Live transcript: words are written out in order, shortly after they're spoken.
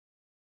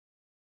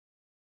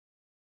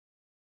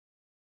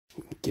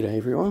G'day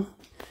everyone,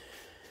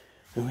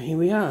 and here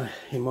we are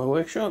in my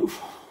workshop.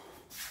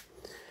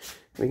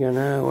 We're going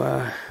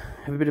to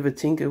have a bit of a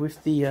tinker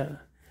with the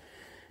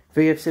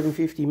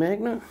vf750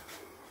 magna,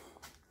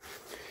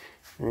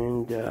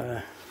 and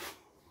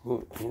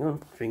oh, hang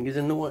on, fingers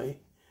in the way.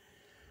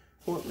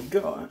 What we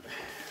got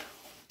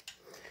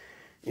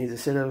is a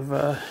set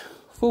of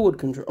forward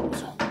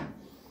controls,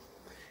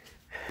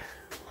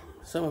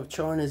 some of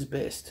China's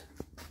best.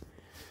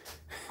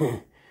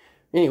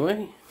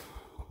 Anyway,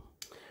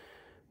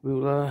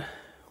 we'll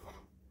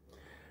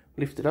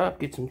lift it up,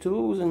 get some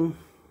tools, and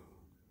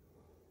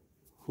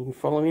you can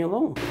follow me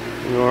along.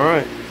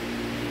 Alright.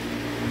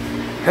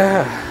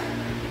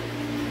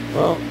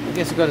 Well, I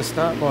guess I've got to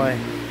start by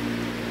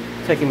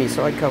taking my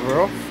side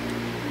cover off.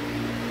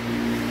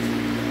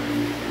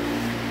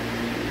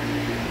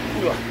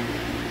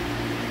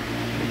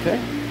 Okay,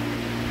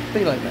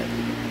 be like that.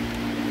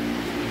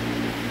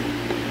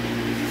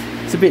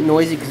 It's a bit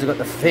noisy because I've got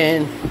the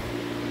fan,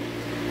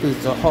 because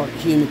it's a hot,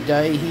 humid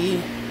day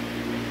here.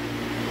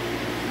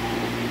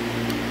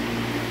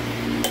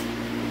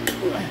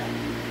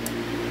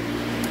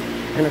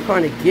 And I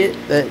kind of get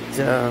that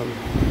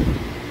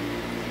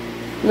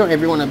not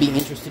everyone will be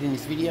interested in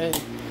this video,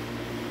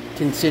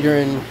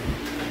 considering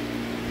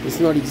it's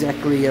not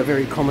exactly a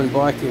very common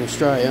bike in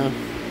Australia.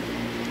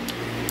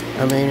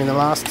 I mean, in the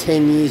last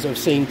 10 years I've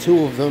seen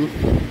 2 of them,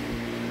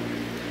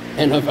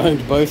 and I've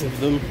owned both of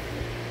them.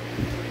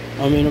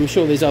 I mean, I'm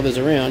sure there's others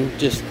around,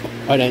 just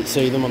I don't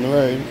see them on the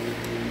road.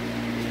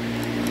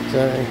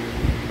 So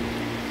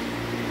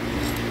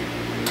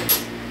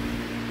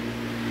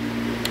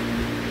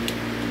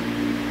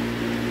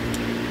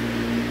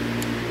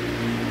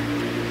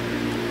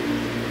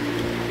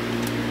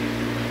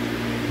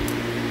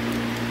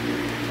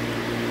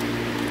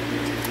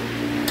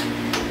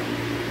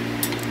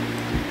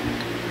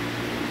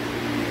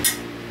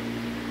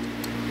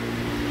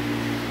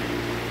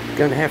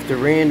gonna have to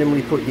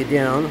randomly put you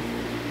down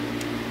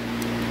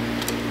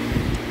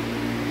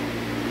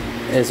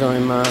as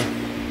I'm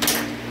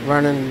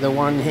running the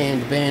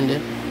one-hand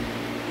bandit.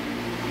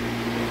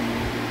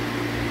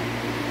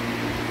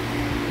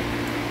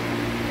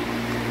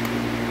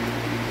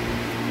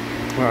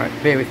 Alright,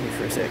 bear with me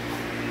for a sec.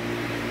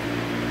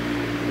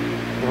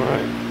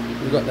 Alright,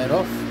 we've got that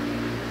off.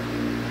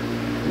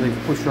 Leave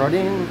the push rod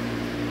in.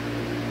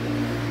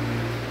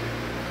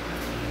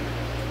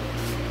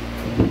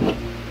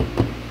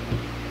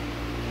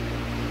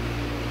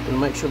 And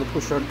make sure the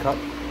push rod cup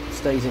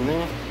stays in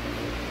there.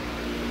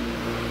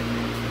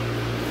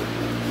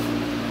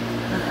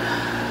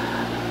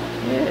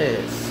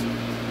 Yes,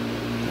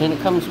 and it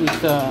comes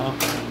with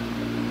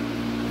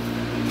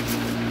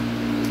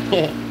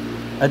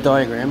a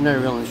diagram, no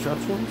real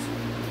instructions.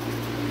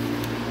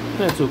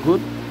 That's all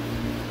good.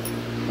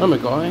 I'm a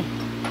guy,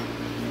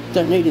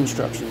 don't need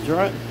instructions,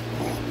 right?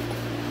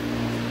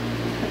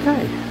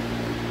 Okay,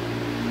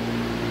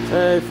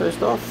 so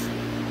first off,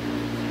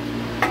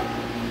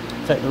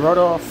 take the rod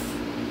off,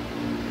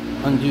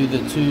 undo the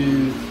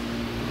 2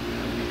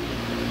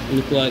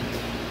 look like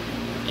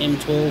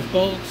M12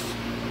 bolts,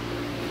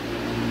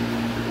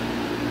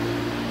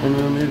 and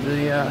remove the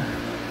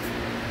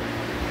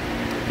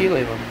gear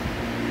lever.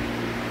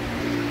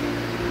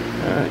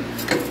 Alright,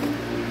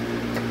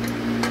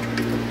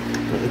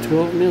 got the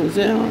 12 mils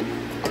out.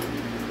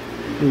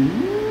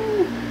 Ooh.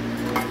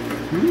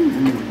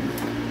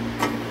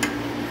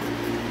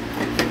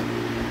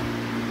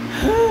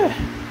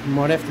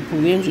 Might have to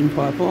pull the engine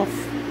pipe off.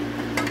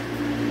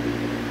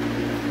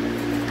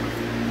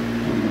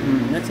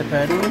 That's a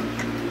paddle.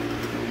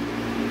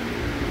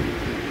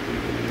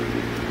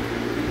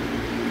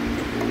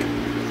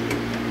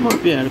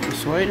 Might be able to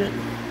persuade it.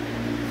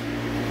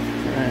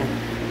 Okay.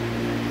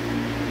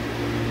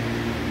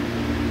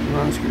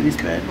 Unscrew this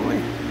bad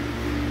boy.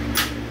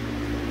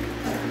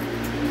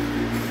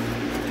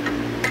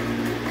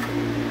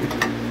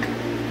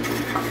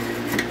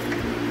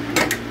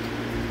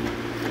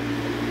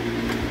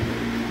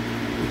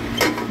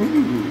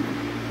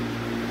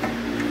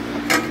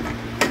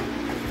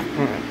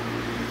 Alright.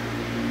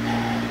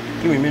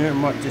 Give me a minute, I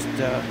might just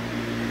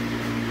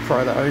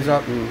pry the hose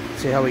up and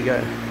see how we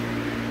go.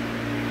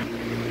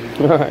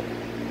 Alright,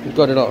 we've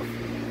got it off.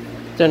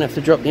 Don't have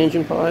to drop the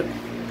engine pipe,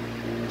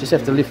 just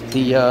have to lift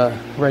the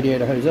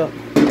radiator hose up.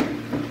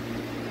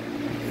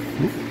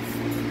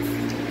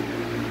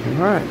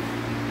 Alright.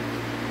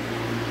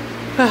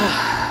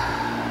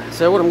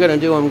 So what I'm going to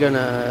do, I'm going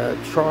to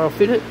trial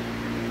fit it,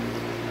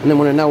 and then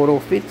when I know it all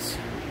fits,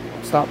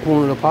 start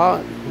pulling it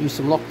apart, use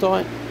some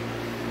Loctite,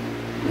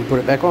 and put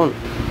it back on.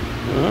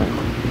 Alright.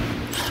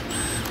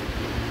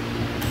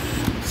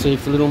 See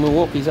if the little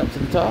Milwaukee's up to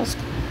the task.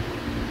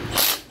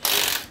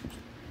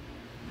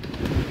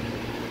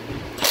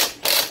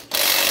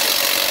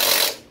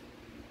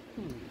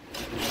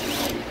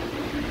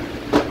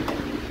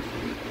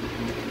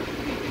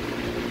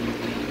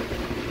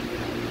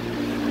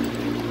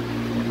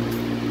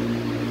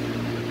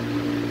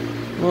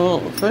 Well,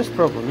 the first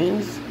problem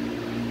is,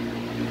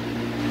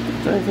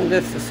 I don't think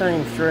that's the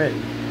same thread.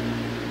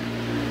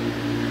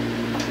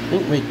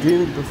 think we're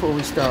doomed before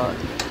we start.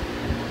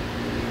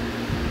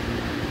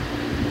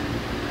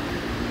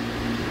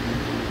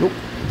 Nope,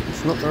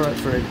 it's not the right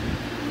thread.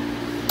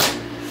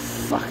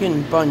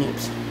 Fucking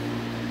bunyips.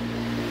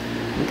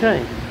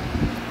 Okay.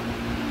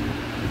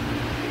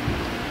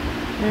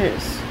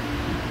 Yes.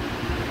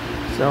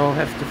 So I'll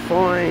have to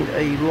find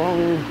a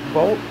long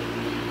bolt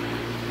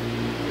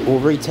or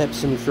retap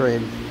some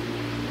thread.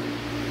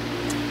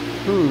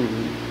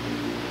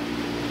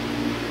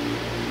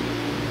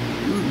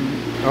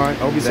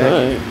 Alright, I'll be back.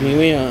 So here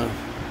we are.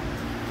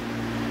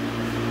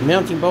 The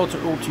mounting bolts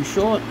are all too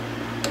short.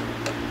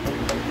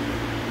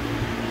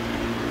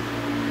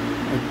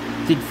 I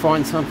did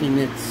find something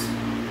that's,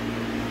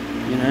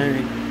 you know,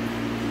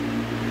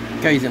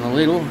 it goes in a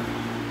little.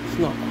 It's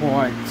not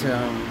quite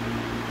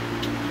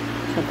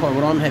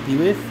what I'm happy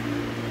with.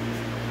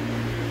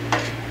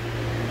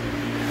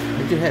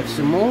 I do have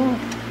some more.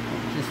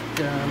 Just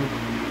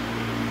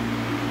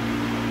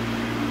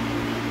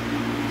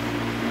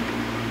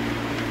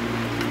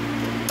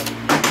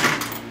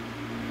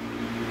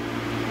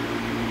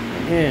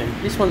yeah,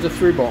 this one's a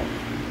through bolt.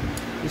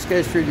 This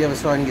goes through the other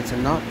side and gets a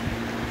nut.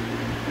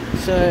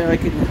 So I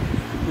could,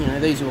 you know,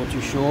 these are all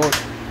too short.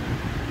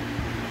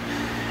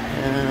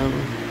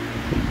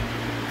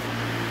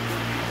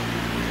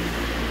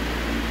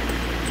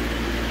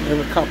 There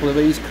are a couple of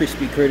these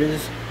crispy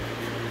critters,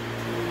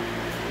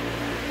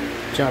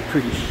 which are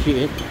pretty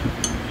shit,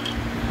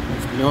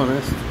 let's be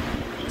honest.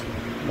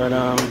 But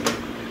I'm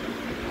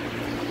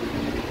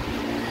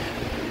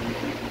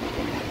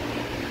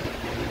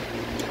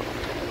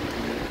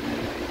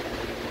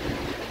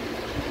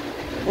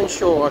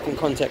sure I can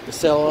contact the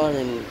seller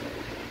and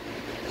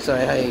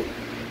say, hey,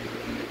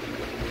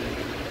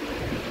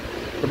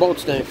 the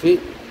bolts don't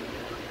fit,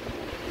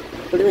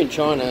 but they're in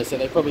China, so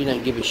they probably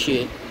don't give a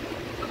shit.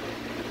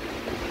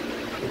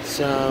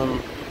 It's I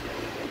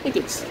think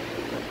it's,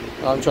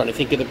 I'm trying to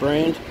think of the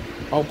brand.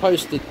 I'll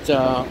post it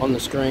on the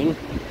screen.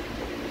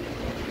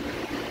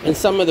 And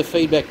some of the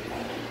feedback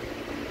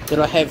that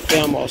I have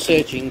found while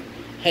searching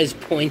has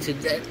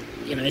pointed that,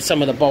 you know,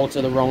 some of the bolts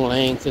are the wrong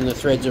length and the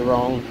threads are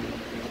wrong.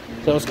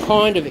 So I was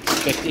kind of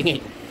expecting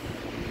it.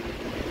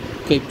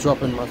 Keep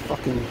dropping my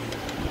fucking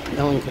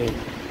Allen key.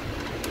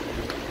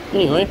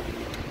 Anyway,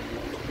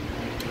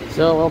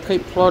 so I'll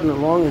keep plodding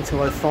along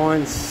until I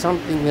find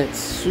something that's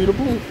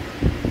suitable,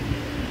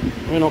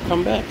 and I'll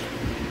come back.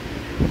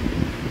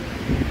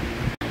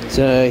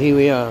 So here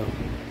we are.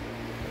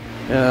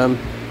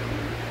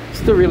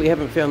 Still really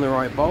haven't found the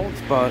right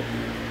bolts, but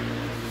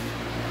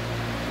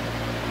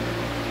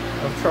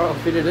I've trial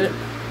fitted it,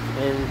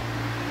 and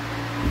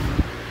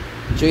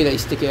gee, they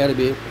stick out a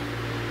bit.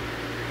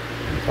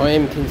 I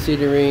am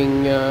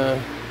considering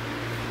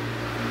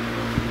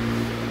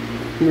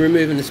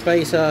removing the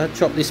spacer,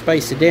 chop this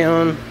spacer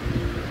down.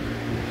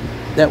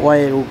 That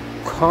way it'll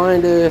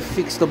kind of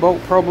fix the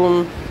bolt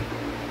problem.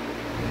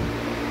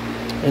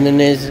 And then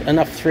there's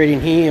enough thread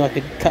in here, I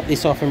could cut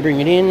this off and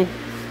bring it in.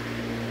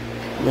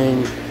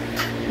 And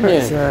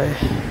yeah, so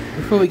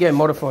before we go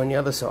modifying the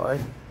other side,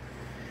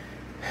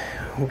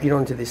 we'll get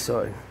onto this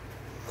side,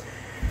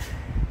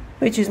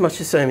 which is much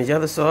the same as the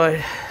other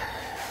side.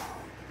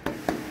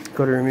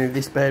 Got to remove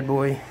this bad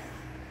boy,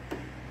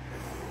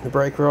 the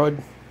brake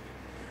rod,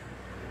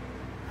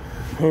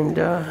 and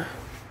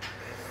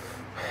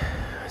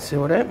see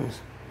what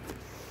happens.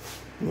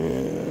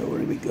 What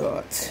do we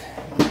got?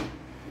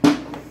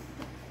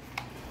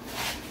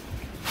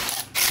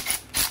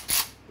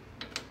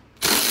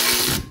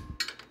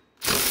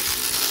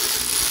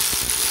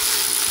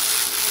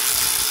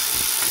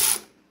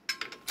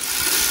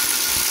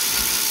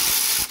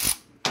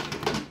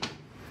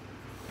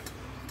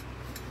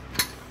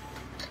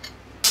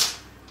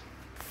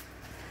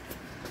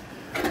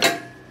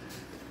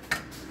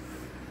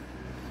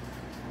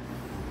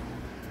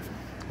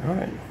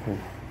 Alright,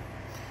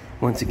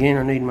 once again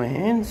I need my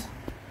hands.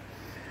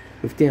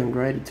 We've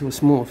downgraded to a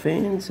small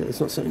fan so it's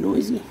not so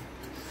noisy.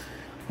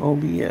 I'll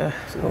be back.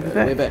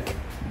 We're back.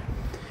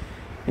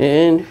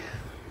 And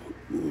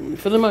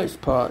for the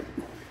most part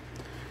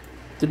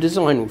the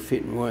design will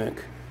fit and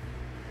work,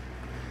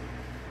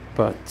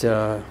 but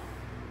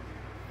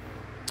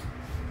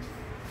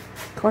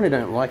kind of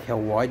don't like how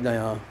wide they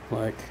are.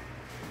 Like,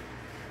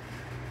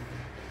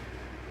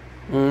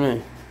 I don't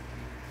know,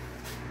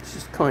 it's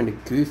just kind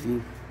of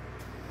goofy.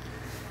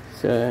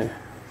 So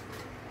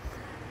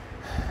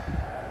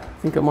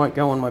I think I might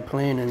go on my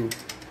plan and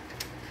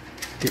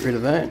get rid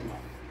of that.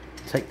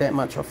 Take that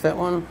much off that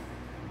one.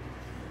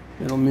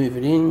 It'll move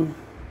it in.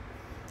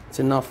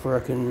 It's enough where I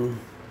can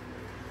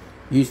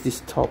use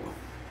this top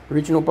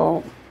original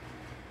bolt,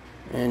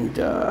 and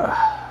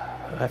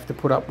I have to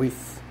put up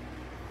with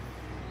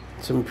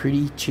some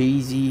pretty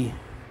cheesy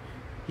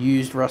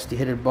used rusty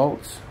headed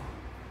bolts.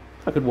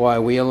 I could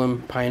wire wheel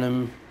them, paint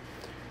them,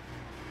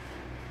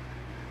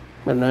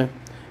 I don't know,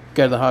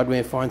 go to the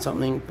hardware, find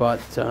something,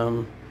 but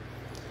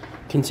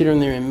considering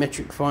they're in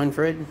metric fine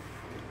thread,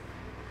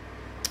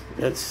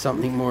 that's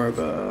something more of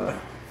a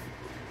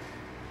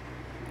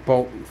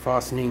bolt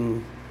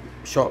fastening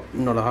shop,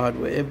 not a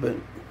hardware. But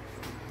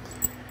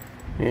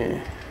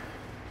Yeah,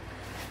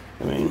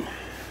 I mean,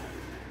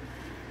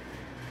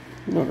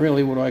 not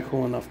really what I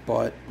call enough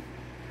bite.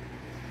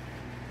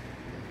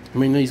 I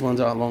mean, these ones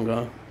are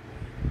longer.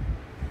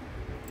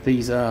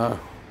 These are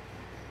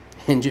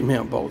engine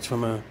mount bolts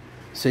from a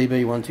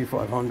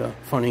CB125 Honda,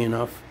 funny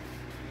enough.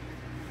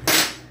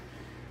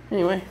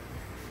 Anyway,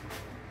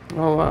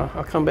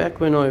 I'll come back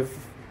when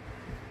I've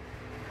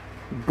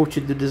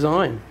butchered the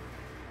design.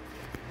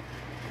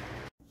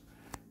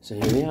 So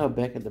here we are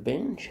back at the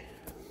bench.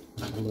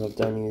 And what I've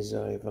done is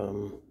I've,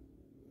 you'll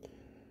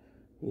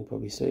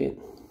probably see it,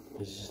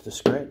 this is the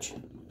scratch.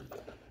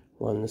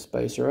 Line the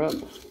spacer up,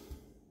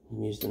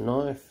 and use the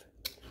knife.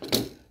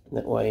 And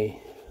that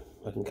way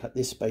I can cut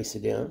this spacer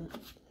down,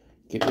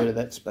 get rid of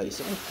that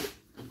spacer,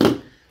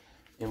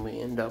 and we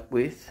end up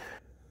with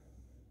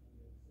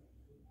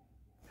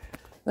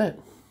that.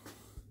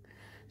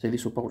 So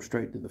this will bolt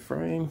straight to the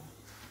frame.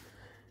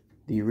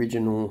 The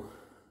original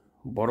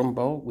bottom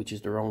bolt, which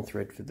is the wrong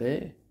thread for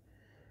there.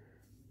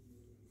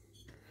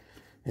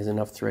 There's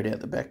enough thread out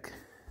the back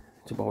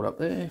to bolt up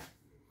there.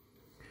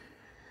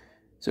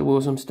 So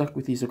what I'm stuck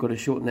with is I've got to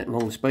shorten that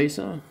long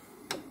spacer,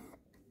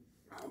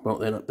 bolt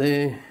that up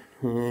there,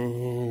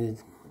 and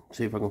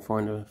see if I can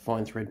find a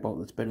fine thread bolt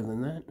that's better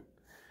than that.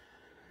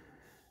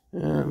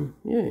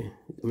 Yeah,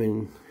 I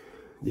mean,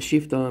 the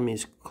shift arm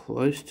is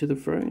close to the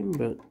frame,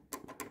 but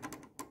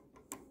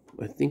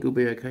I think it'll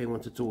be okay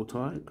once it's all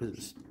tight,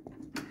 because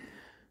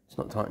it's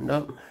not tightened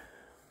up.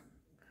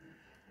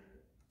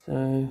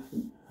 So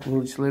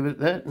we'll just leave it at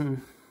that,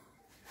 and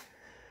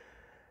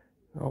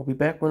I'll be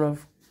back when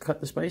I've cut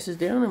the spacers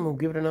down, and we'll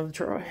give it another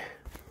try.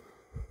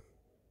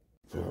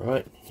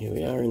 Alright, here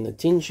we are in the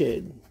tin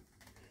shed.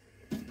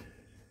 I'm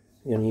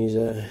going to use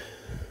a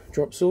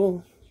drop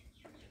saw.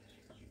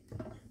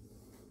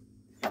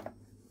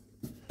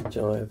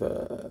 So I've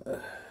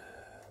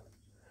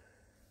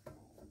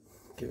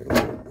give it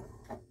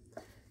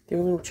a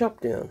little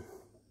chop down.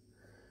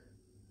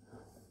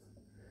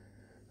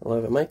 I'll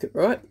either make it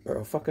right or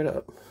I'll fuck it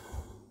up.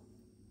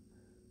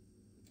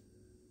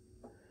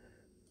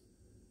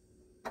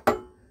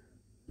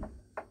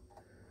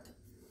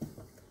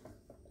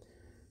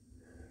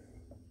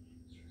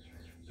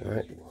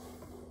 Alright,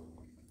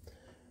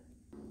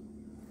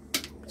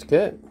 let's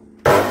go.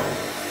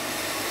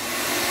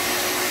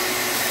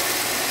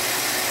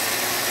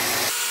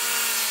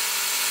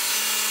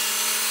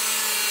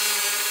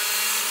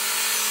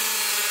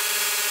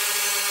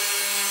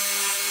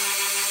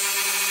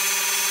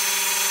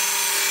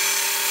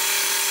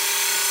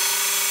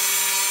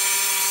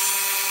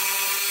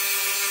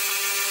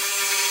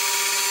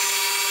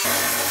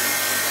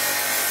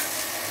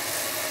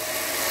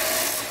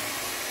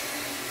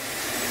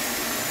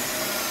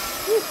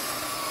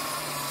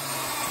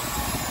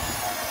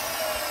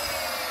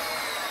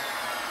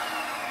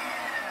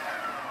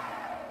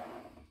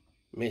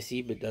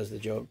 Messy, but does the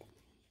job.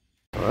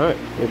 Alright,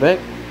 we're back.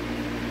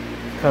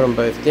 Cut them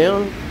both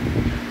down.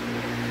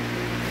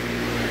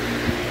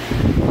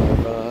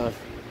 I've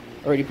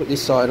already put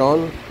this side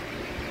on.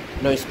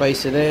 No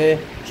spacer there.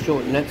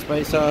 Shorten that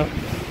spacer.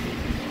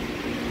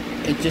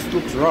 It just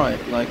looks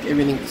right. Like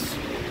everything's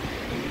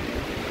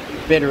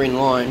better in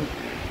line.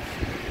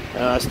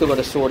 I still got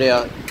to sort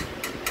out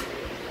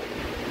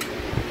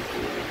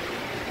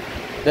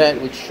that,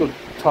 which should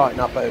tighten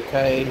up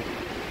okay.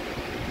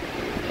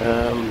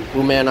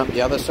 We'll mount up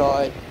the other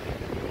side.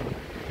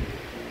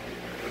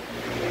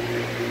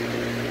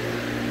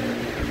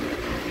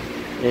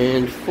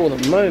 And for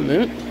the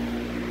moment,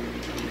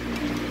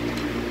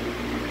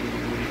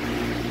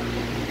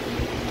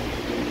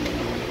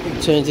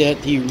 it turns out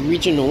the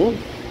original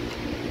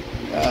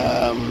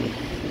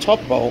top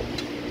bolt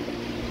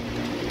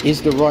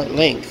is the right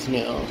length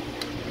now.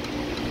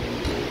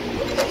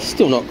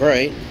 Still not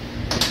great,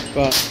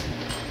 but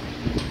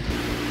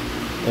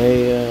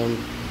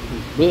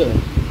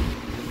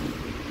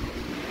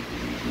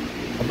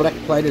a black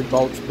plated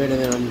bolt's better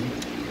than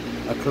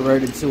a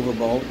corroded silver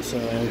bolt, so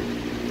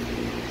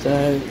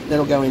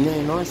that'll go in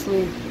there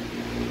nicely.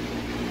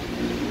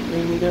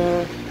 And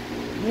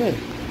yeah,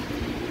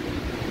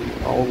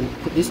 I'll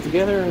put this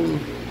together and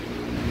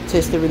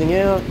test everything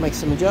out, make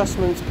some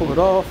adjustments, pull it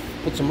off,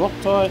 put some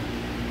Loctite,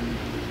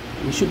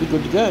 and you should be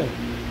good to go.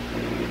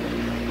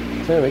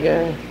 So there we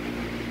go.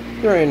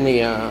 They're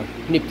only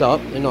nipped up,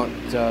 they're not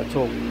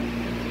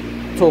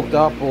torqued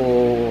up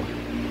or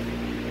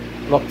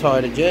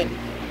Loctited yet,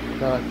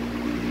 but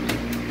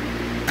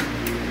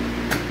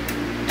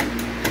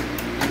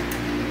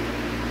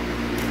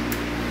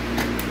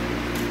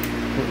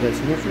put that's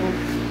neutral.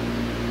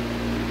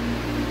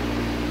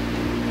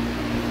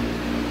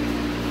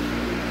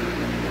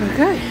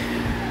 Okay,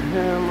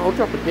 I'll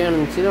drop it down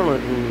and sit on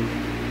it and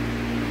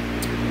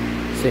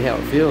see how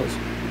it feels.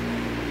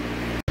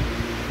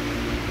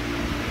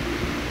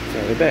 So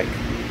we're back.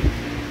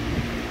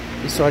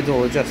 This side's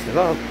all adjusted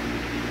up.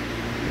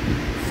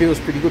 Feels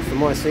pretty good for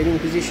my seating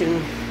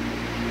position.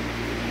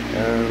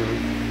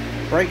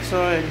 Brake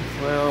side,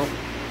 well,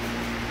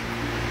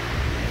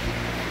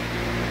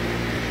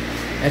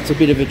 that's a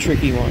bit of a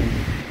tricky one.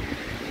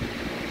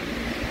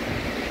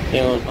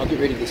 Hang on, I'll get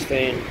rid of this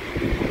fan.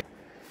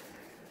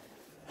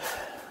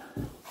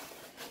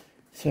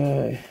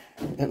 So,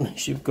 at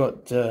least you've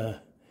got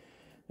a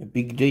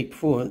big deep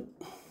for it.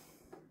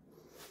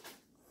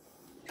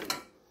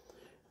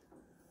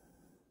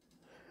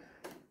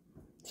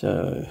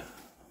 So,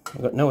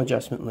 I've got no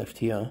adjustment left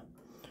here.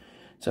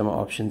 So my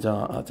options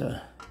are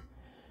to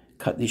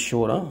cut this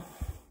shorter,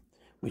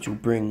 which will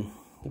bring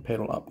the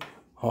pedal up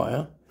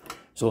higher.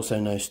 There's also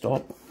no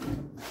stop.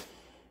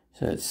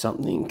 So it's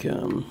something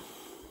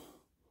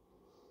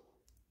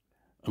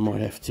I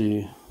might have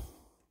to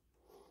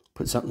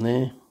put something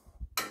there,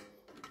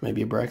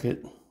 maybe a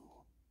bracket.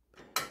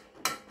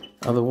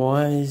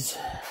 Otherwise,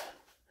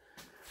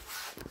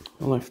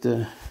 I'll have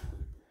to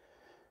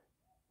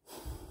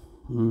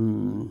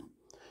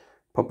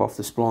pop off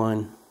the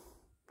spline,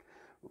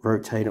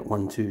 rotate it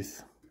one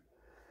tooth,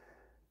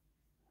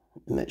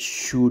 and that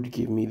should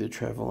give me the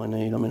travel I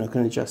need. I mean, I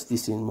can adjust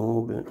this in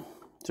more, but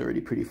it's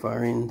already pretty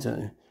far in,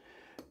 so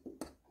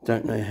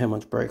don't know how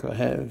much brake I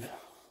have.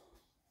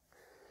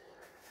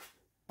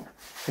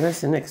 So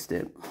that's the next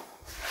step.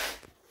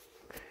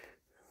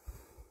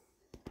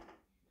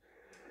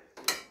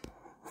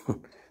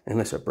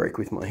 Unless I brake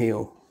with my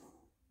heel.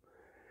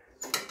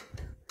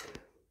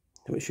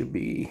 So it should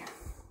be,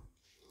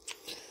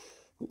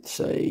 let's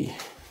say,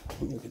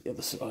 let me look at the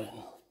other side.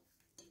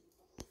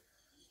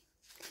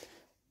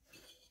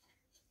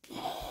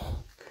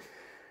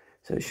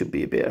 So it should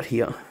be about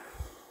here.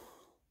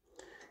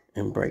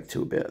 And brake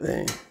to about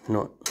there,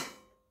 not.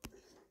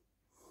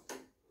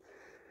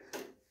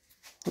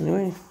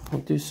 Anyway, I'll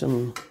do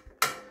some,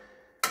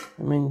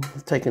 I mean,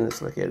 taking the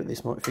slack out of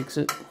this might fix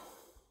it.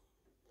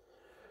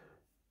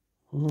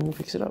 And we'll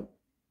fix it up.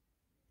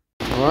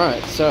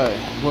 Alright, so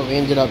what we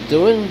ended up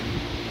doing,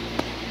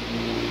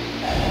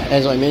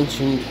 as I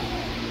mentioned,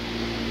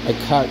 I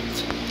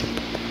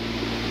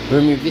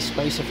removed this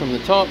spacer from the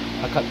top,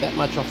 I cut that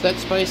much off that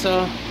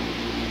spacer.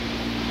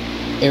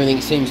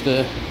 Everything seems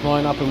to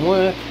line up and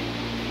work.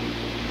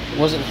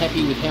 Wasn't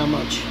happy with how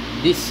much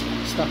this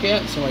stuck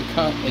out, so I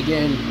cut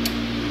again.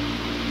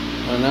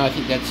 I don't know, I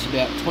think that's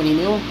about 20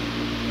 mil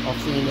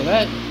off the end of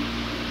that.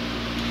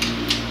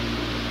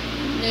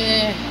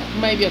 Yeah,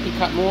 maybe I could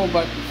cut more,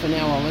 but for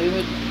now I'll leave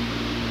it.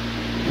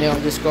 Now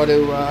I've just got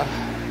to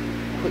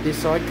put this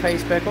side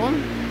case back on,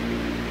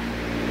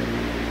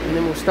 and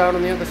then we'll start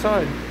on the other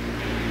side.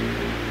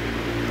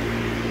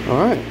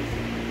 Alright,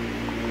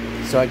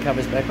 side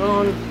cover's back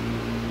on,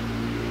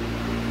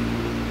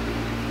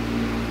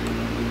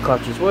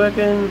 clutch is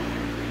working.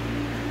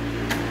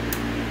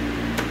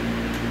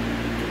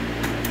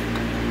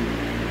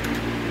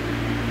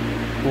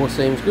 All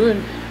seems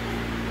good.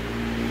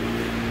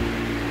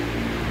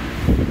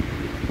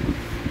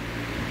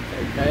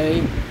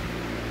 Okay.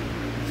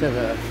 Let's have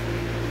a.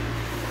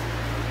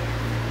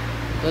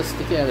 Does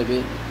stick out a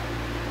bit.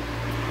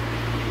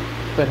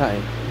 But hey.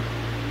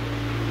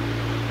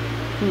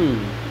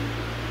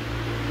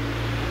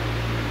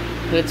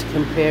 Let's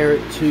compare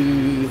it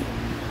to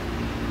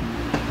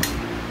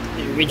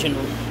the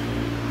original.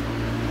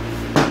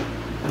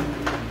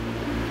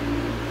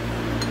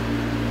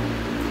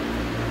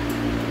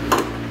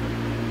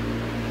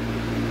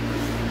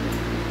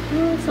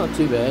 It's not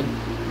too bad.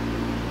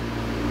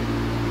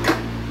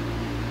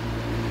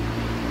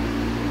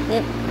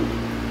 Yep,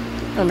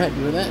 I'm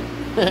happy with that.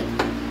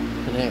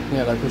 And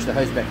now I push the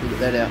hose back to get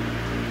that out.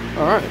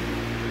 Alright,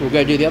 we'll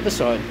go do the other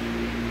side.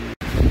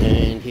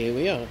 And here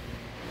we are.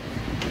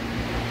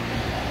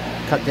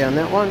 Cut down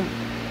that one.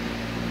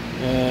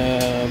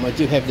 I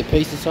do have the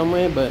pieces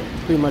somewhere, but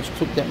pretty much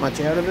took that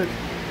much out of it.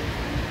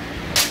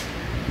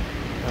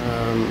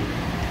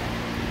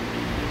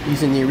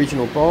 Using the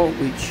original bolt,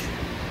 which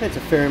that's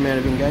a fair amount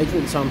of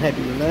engagement, so I'm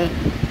happy with that.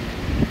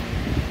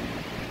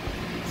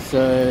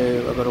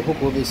 So I've got to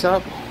hook all this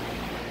up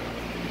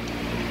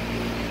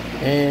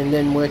and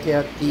then work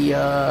out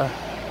the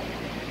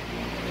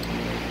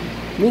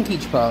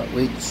linkage part,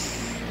 which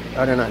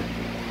I don't know.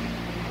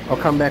 I'll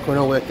come back when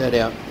I work that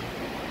out.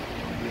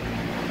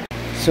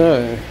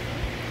 So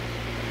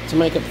to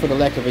make up for the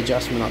lack of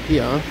adjustment up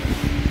here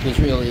is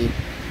really,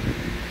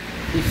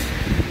 this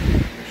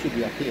should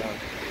be up here.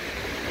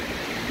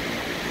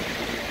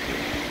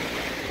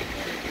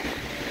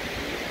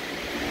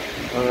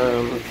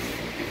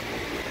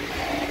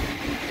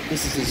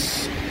 This is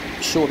as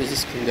short as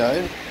this can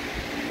go.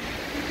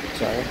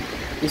 So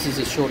this is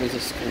as short as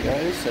this can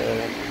go.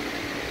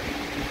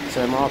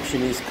 So my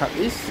option is cut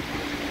this,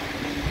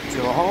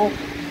 drill a hole,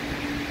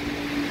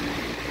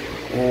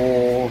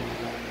 or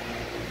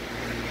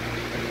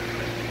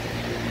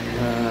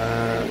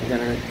I'm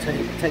going to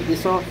take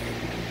this off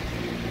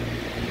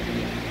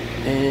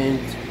and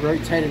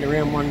rotate it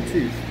around one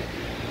tooth,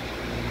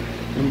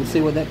 and we'll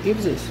see what that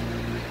gives us.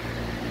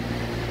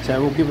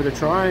 So we'll give it a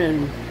try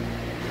and...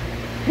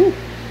 Whew,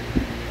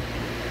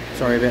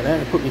 sorry about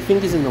that, I put my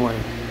fingers in the way.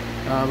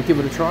 We'll give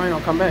it a try and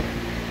I'll come back.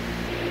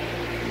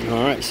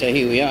 Alright, so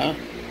here we are.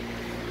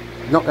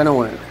 Not going to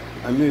work.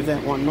 I move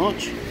that one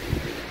notch.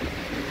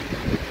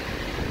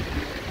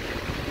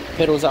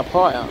 Pedals up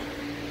higher.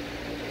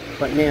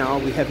 but now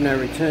we have no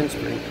return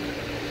spring.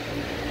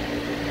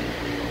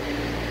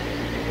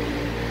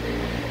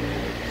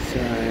 So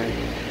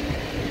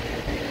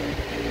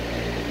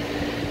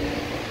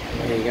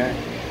there you go.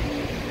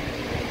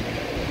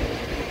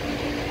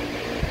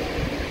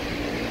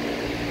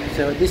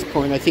 So at this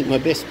point I think my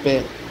best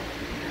bet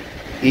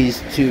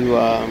is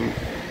to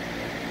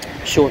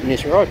shorten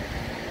this rod.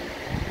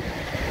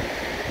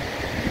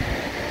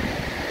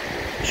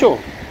 Sure,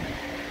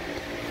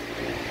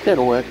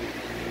 that'll work.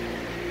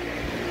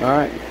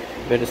 Alright,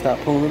 better start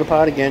pulling it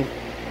apart again.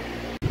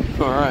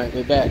 Alright,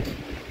 we're back.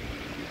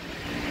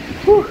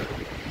 Whew.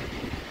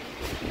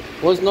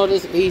 Was not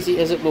as easy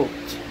as it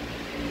looked.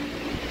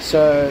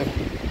 So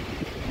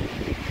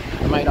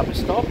I made up a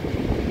stop,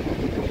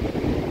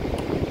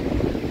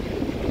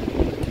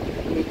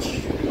 which,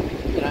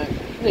 you know,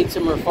 needs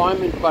some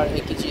refinement, but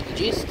it gives you the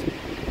gist.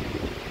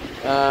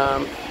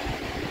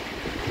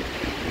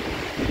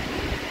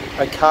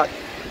 I cut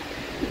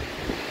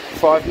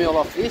 5mm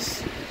off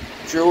this,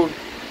 drilled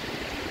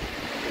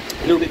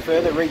a little bit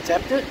further,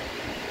 re-tapped it,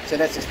 so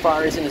that's as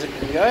far as it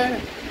can go.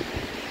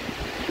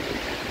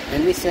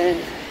 And this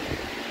end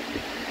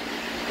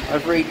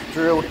I've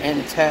re-drilled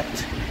and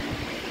tapped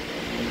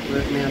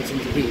where it mounts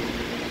into here.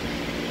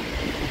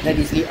 That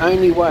is the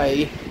only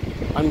way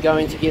I'm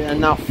going to get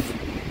enough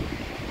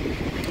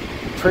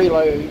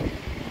preload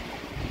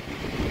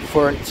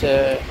for it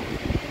to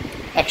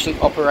actually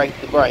operate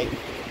the brake.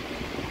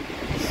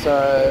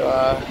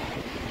 So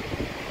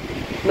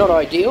not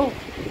ideal.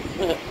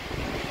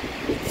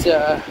 It's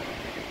the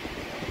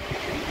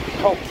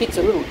whole kit's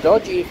a little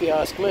dodgy if you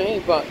ask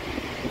me, but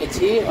it's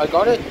here, I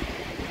got it.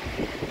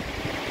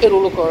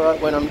 It'll look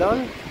alright when I'm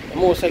done.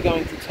 I'm also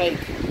going to take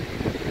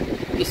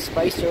this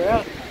spacer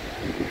out,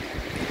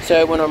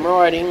 so when I'm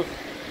riding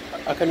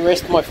I can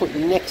rest my foot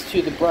next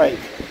to the brake,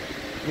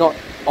 not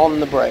on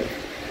the brake.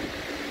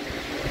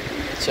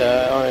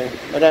 So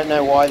I don't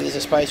know why there's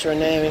a spacer in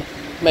there.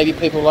 Maybe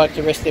people like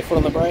to rest their foot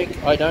on the brake,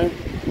 I don't.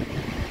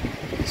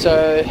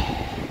 So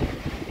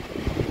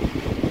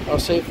I'll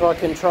see if I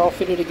can trial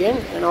fit it again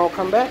and I'll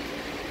come back.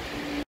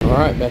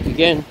 Alright, back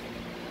again.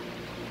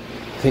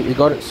 I think we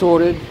got it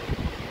sorted.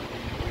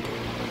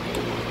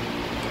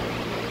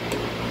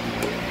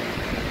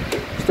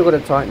 Still got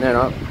to tighten that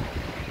up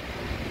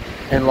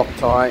and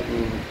Loctite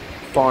and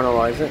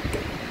finalise it.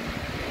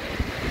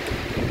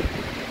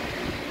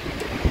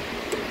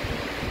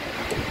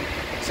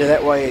 So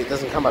that way it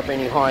doesn't come up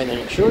any higher than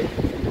it should.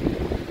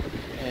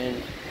 And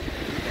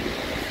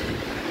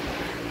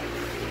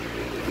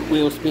the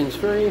wheel spins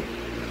free.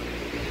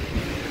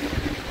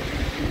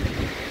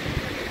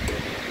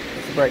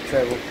 It's the brake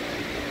travel.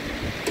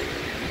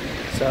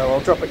 So I'll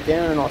drop it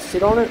down and I'll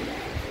sit on it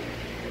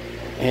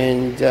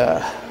and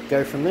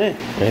go from there.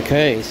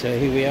 Okay, so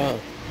here we are.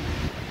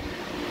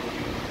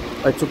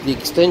 I took the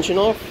extension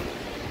off,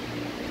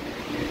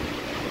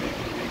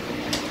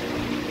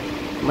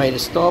 made a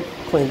stop,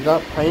 cleaned it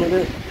up, painted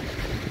it,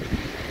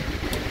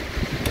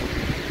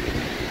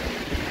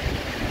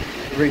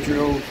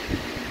 re-drilled,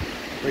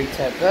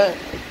 re-tapped that,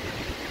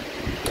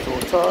 it's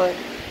all tight,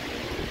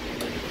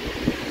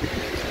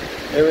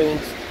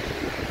 everything's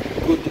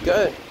good to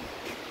go.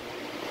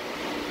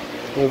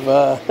 We've,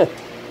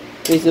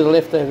 these are the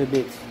leftover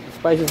bits, the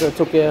spacers I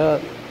took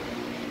out.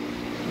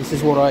 This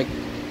is what I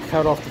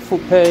cut off the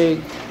foot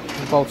peg,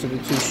 the bolts are a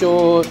bit too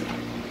short,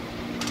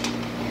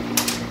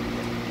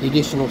 the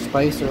additional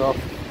spacer off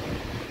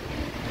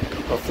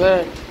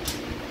that.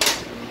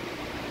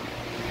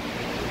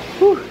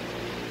 Whew.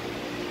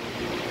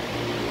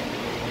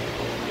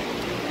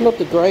 Not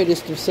the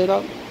greatest of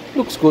setup,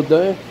 looks good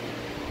though.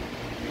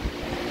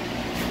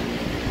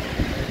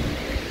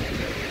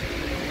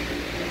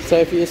 So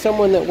if you're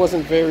someone that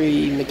wasn't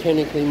very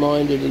mechanically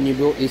minded and you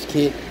bought this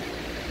kit,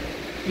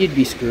 you'd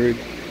be screwed.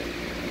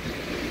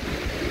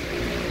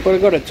 But I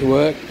got it to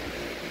work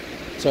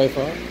so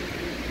far.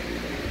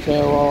 So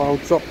I'll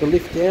drop the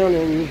lift down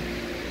and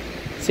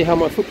see how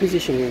my foot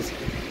position is.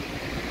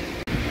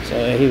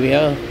 So here we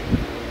are.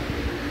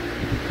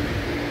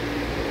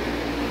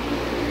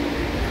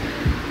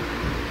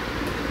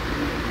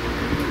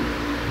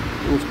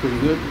 Looks pretty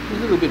good. There's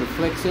a little bit of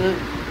flex in it,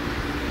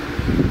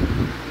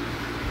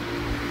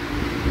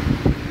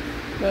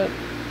 but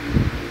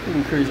you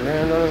can cruise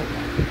around on it.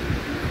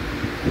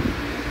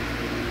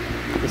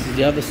 This is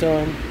the other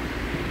side.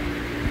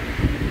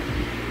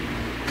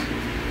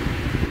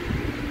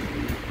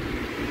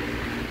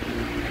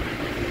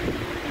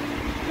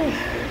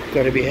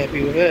 Got to be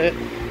happy with that.